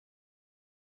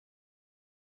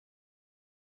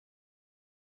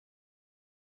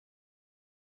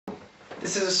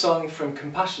This is a song from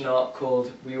CompassionArt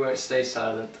called We Won't Stay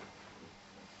Silent.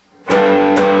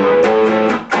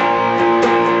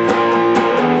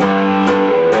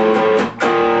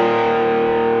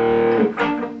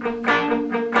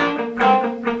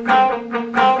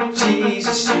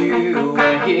 Jesus, you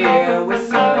are here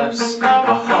with us,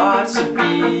 our hearts are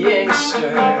being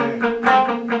stirred.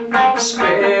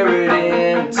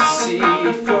 Spirit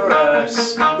intercede for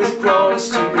us, with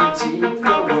groans too deep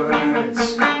for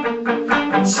words.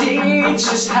 Teach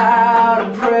us how to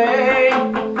pray.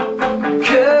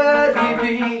 Could we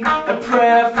be a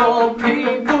prayerful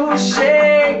people?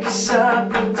 Shake us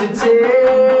up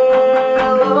today,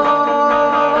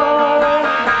 Lord.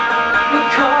 We're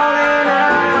calling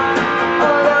out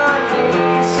on our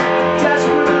knees,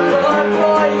 desperate, Lord,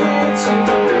 for you to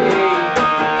be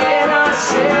in our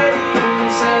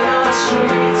cities and our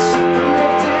streets,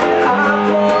 lifted high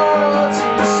for all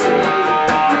to see.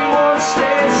 We won't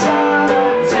stay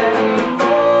silent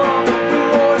anymore. We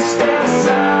won't stay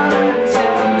silent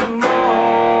anymore.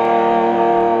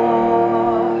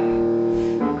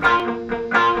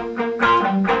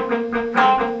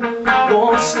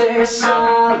 Won't stay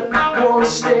silent, won't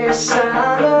stay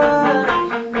silent.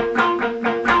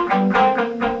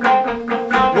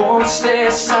 Won't stay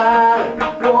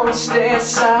silent, won't stay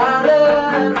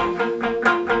silent.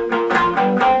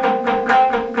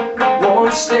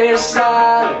 Won't stay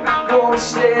silent, won't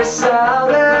stay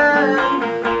silent.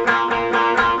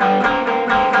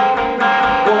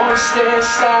 Won't stay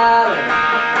silent.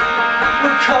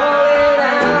 We're calling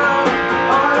out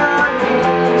on our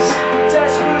knees,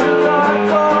 desperate, Lord,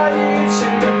 for you to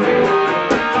be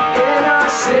in our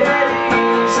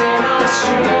cities and our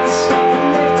streets,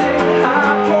 lifted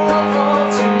high for all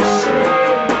to see.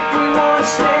 We won't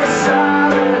stay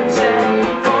silent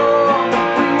anymore.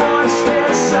 We won't stay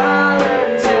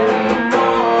silent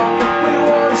anymore. We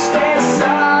won't stay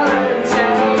silent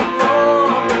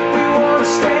anymore. We won't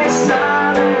stay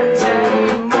silent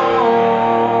anymore.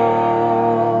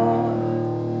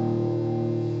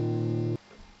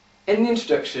 In the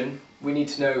introduction, we need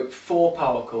to know 4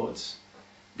 power chords.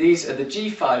 These are the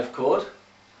G5 chord,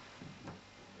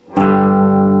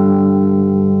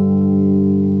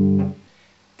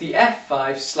 the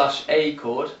F5/A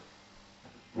chord,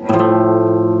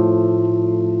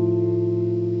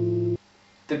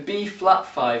 the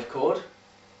B-flat-5 chord,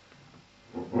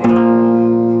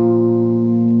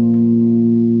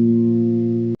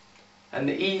 and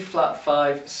the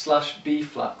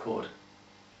E-flat-5/B-flat chord.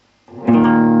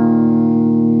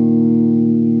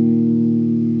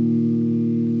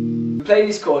 We play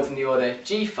these chords in the order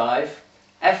G5,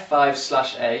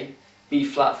 F5/A,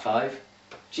 B-flat-5,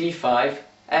 G5,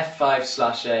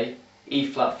 F5/A,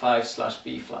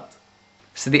 E-flat-5/B-flat.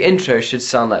 So the intro should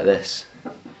sound like this: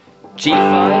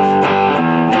 G5,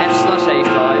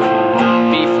 F/A5,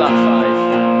 B-flat-5,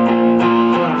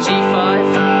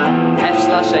 G5,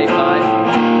 F/A5,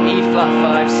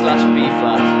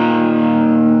 E-flat-5/B-flat.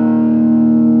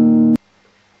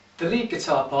 The lead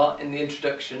guitar part in the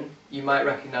introduction you might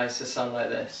recognise to sound like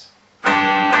this.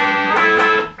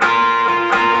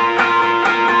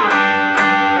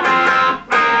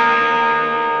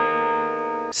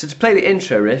 So to play the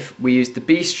intro riff, we use the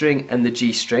B string and the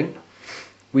G string.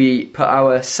 We put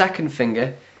our second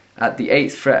finger at the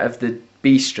 8th fret of the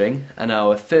B string and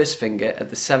our first finger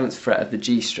at the 7th fret of the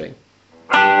G string.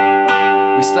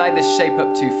 We slide this shape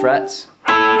up 2 frets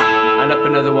and up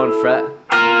another 1 fret,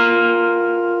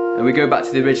 and we go back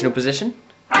to the original position.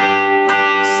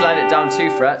 Slide it down 2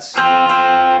 frets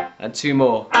and 2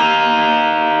 more.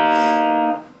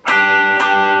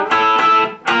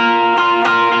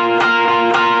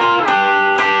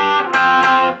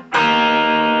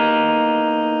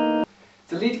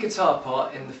 The lead guitar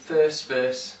part in the first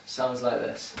verse sounds like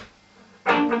this.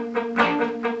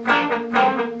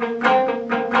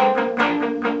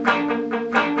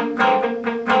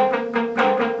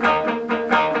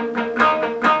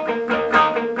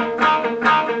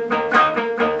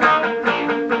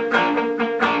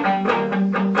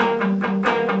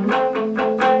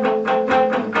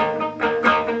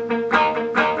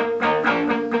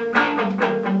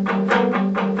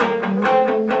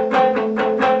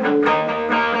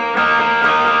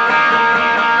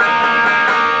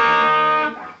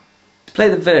 To play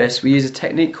the verse, we use a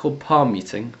technique called palm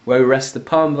muting, where we rest the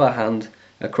palm of our hand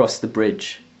across the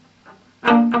bridge.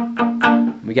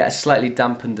 We get a slightly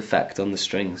dampened effect on the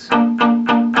strings.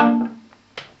 To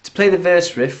play the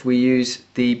verse riff, we use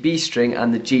the B string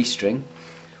and the G string.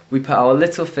 We put our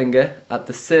little finger at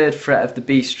the 3rd fret of the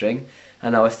B string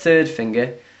and our 3rd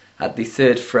finger at the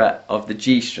 3rd fret of the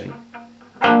G string.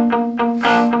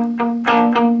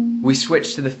 we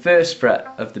switch to the first fret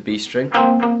of the B string,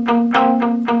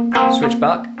 switch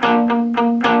back,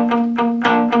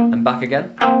 and back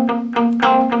again.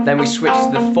 Then we switch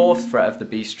to the fourth fret of the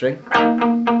B string,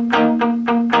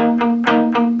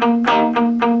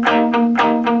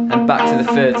 and back to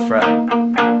the third fret.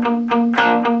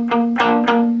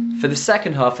 For the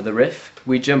second half of the riff,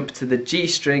 we jump to the G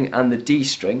string and the D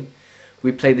string.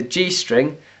 We play the G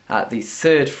string at the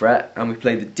third fret and we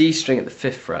play the D string at the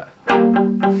fifth fret.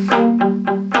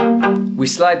 We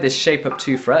slide this shape up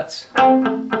 2 frets.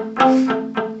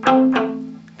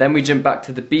 Then we jump back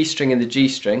to the B string and the G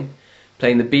string,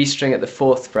 playing the B string at the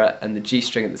fourth fret and the G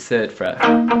string at the third fret.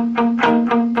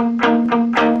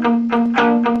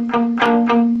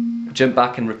 Jump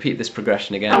back and repeat this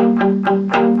progression again.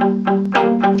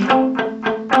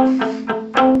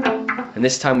 And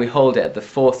this time we hold it at the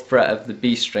fourth fret of the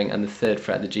B string and the third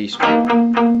fret of the G string.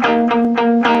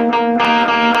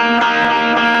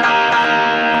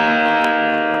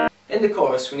 In the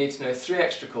chorus we need to know 3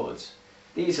 extra chords.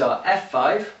 These are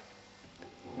F5,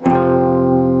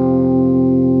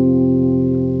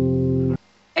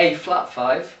 A flat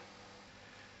 5,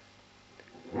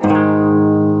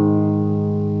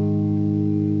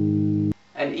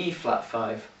 and E flat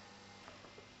 5.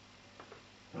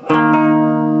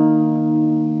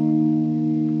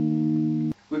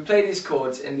 We play these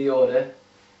chords in the order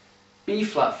B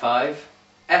flat 5,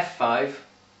 F5,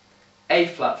 A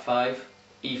flat 5,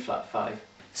 E flat 5.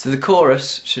 So the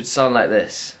chorus should sound like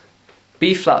this: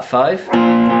 B flat 5, F5,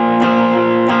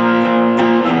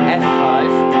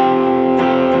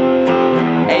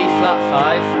 A flat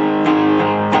 5,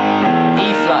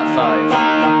 E flat 5,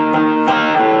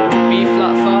 B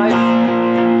flat 5,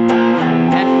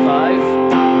 F5,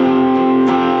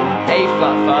 A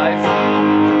flat 5,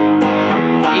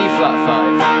 E flat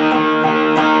 5.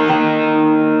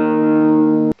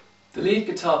 The lead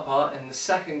guitar part in the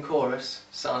second chorus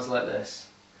sounds like this.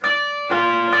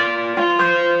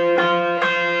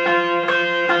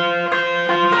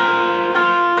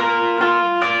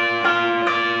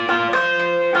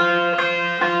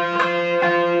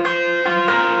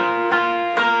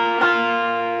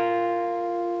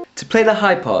 To play the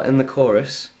high part in the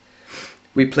chorus,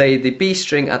 we play the B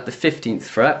string at the 15th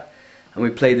fret and we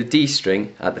play the D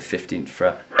string at the 15th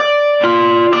fret.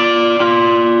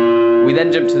 We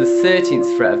then jump to the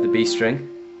 13th fret of the B string,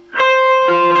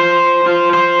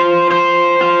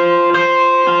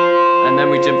 and then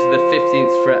we jump to the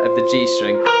 15th fret of the G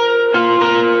string.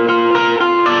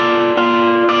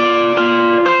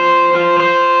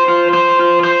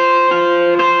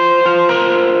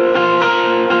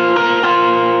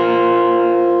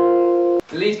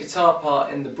 The lead guitar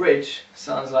part in the bridge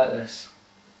sounds like this.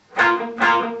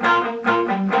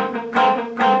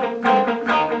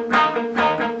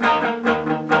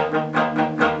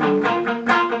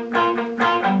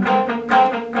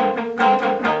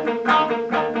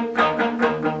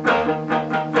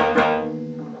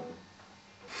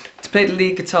 To play the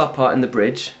lead guitar part in the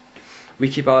bridge, we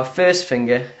keep our first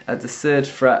finger at the 3rd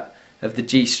fret of the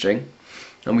G string,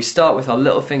 and we start with our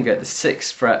little finger at the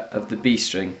 6th fret of the B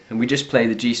string, and we just play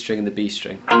the G string and the B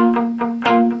string.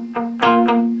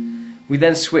 We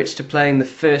then switch to playing the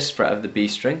 1st fret of the B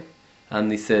string and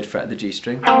the 3rd fret of the G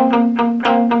string.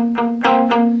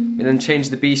 We then change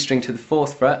the B string to the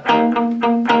 4th fret,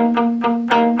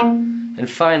 and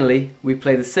finally we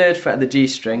play the 3rd fret of the G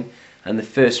string and the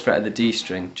 1st fret of the D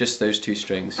string, just those 2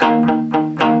 strings.